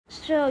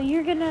So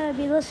you're gonna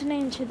be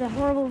listening to the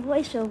horrible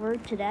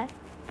voiceover today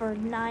for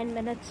 9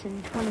 minutes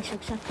and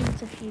 26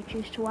 seconds if you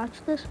choose to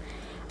watch this.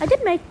 I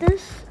did make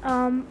this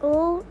a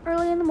little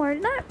early in the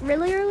morning. Not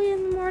really early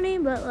in the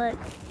morning, but like,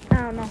 I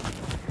don't know.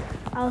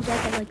 I was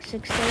up at like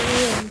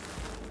 6:30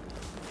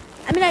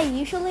 and I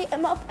usually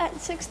am up at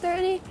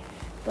 6:30,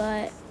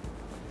 but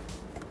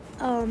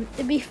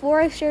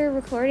before I started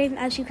recording,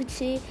 as you could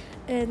see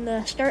in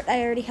the start,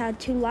 I already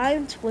had 2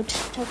 lines, which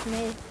took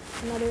me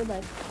another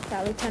like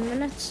probably 10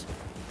 minutes.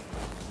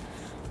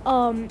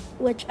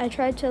 Which I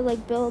tried to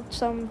like build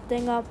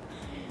something up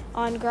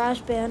on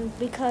GarageBand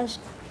because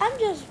I'm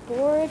just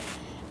bored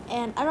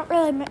and I don't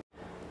really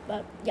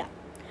but yeah.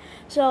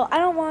 So I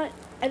don't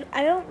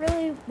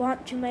really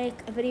want to make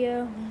a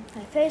video with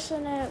my face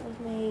in it,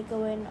 with me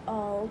going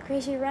all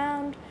crazy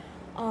around.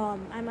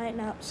 I might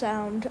not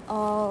sound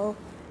all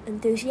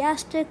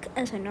enthusiastic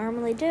as I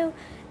normally do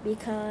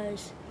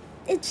because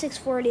it's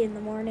 6:40 in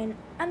the morning.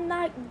 I'm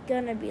not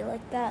gonna be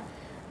like that.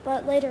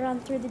 But later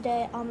on through the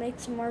day, I'll make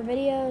some more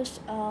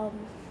videos. I'll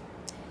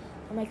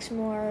make some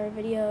more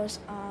videos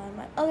on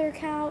my other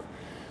account.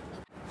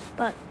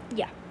 But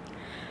yeah.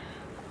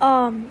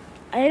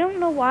 I don't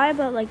know why,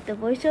 but like the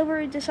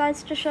voiceover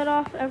decides to shut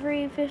off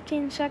every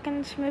 15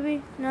 seconds,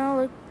 maybe. No,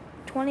 like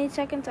 20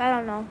 seconds. I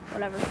don't know.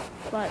 Whatever.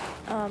 But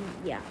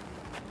yeah.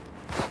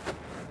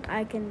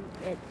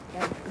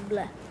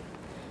 Bleh.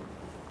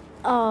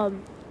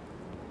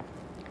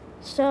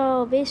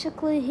 So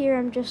basically here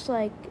I'm just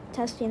like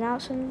testing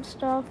out some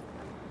stuff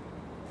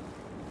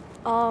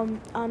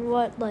on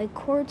what like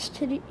chords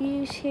to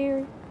use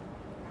here,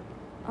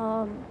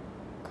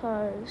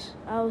 cause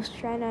I was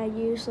trying to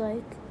use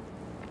like,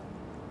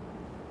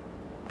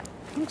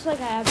 looks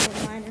like I have a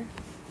minor.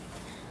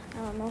 I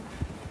don't know.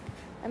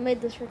 I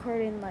made this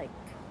recording like,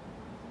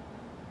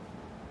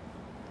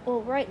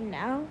 well, right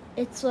now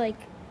it's like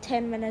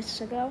 10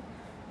 minutes ago.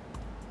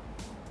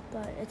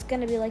 But it's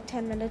going to be like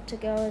 10 minutes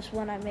ago is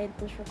when I made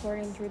this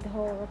recording through the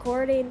whole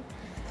recording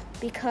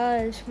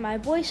because my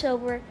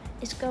voiceover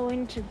is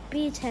going to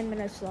be 10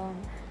 minutes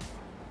long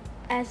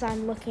as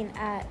I'm looking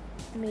at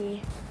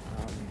me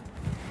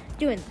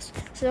doing this.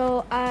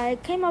 So I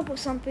came up with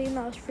something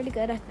that was pretty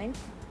good, I think.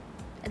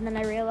 And then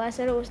I realized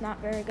that it was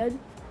not very good.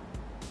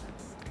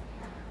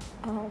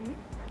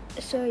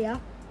 So yeah.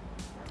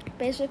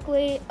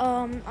 Basically,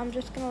 I'm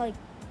just going to like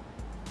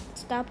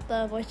stop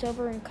the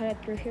voiceover and cut it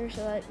through here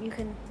so that you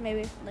can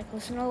maybe like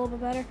listen a little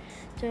bit better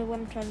to what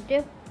I'm trying to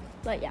do.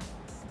 But yeah.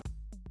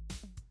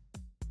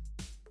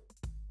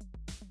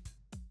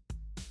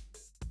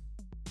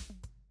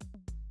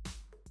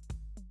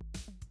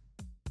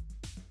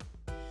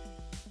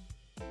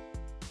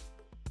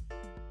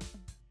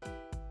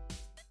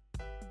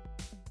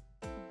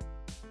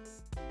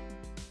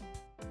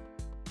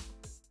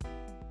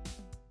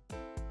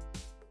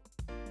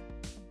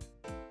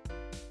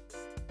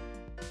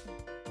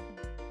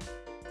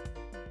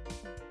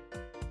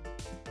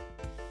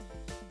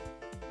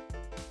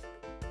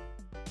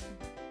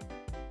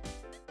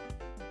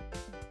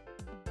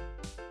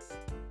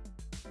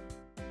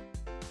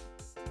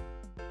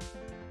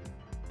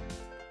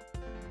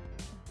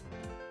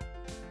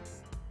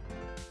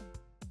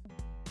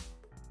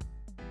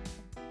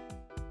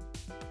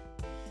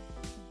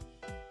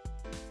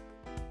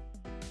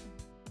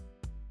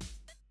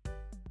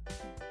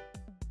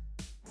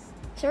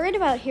 So right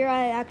about here,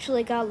 I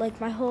actually got like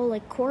my whole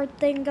like chord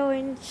thing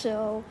going.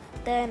 So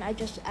then I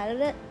just added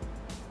it.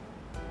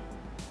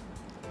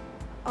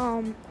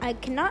 I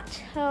cannot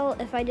tell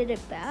if I did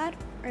it bad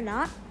or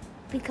not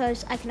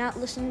because I cannot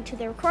listen to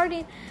the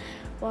recording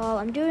while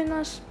I'm doing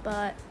this.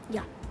 But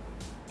yeah.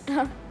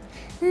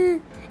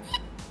 But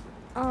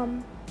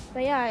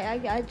yeah,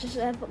 I just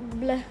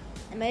bleh,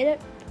 I made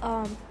it.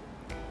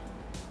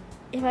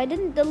 If I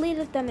didn't delete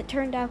it, then it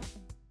turned out.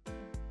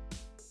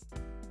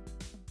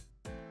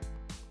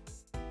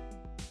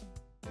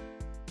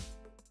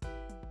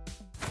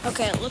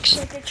 Okay, it looks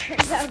like it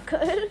turned out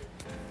good.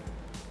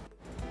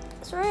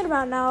 So right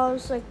about now, I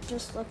was like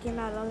just looking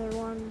at other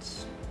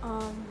ones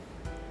to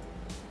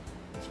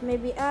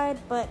maybe add,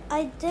 but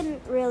I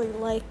didn't really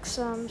like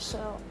some,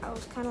 so I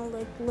was kind of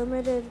like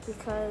limited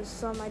because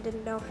some I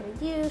didn't know how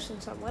to use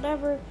and some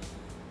whatever.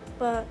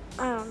 But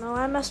I don't know,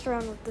 I messed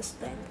around with this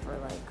thing for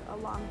like a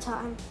long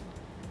time.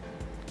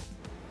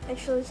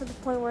 Actually to the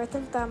point where I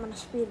think that I'm gonna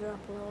speed it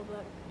up a little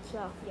bit,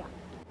 so yeah.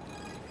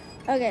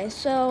 Okay,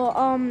 so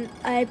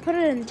I put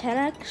it in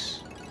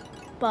 10x,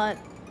 but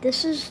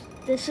this is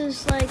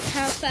like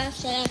how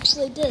fast I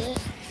actually did it.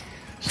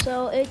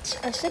 So it's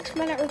a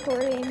 6-minute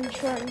recording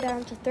shortened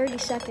down to 30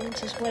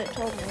 seconds is what it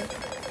told me.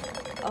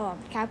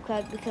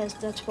 CapCut, because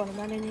that's what I'm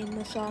editing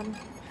this on.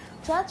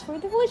 So that's where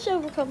the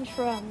voiceover comes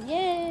from.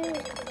 Yay!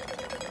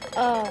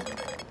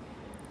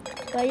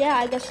 But yeah,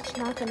 I guess it's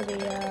not gonna be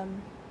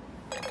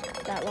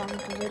that long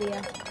of a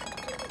video.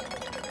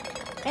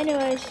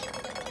 Anyways,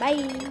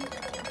 bye.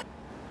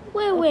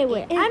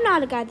 Wait. I'm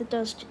not a guy that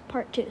does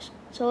part 2s.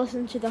 So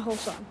listen to the whole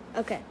song.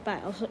 Okay, bye.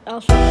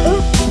 I'll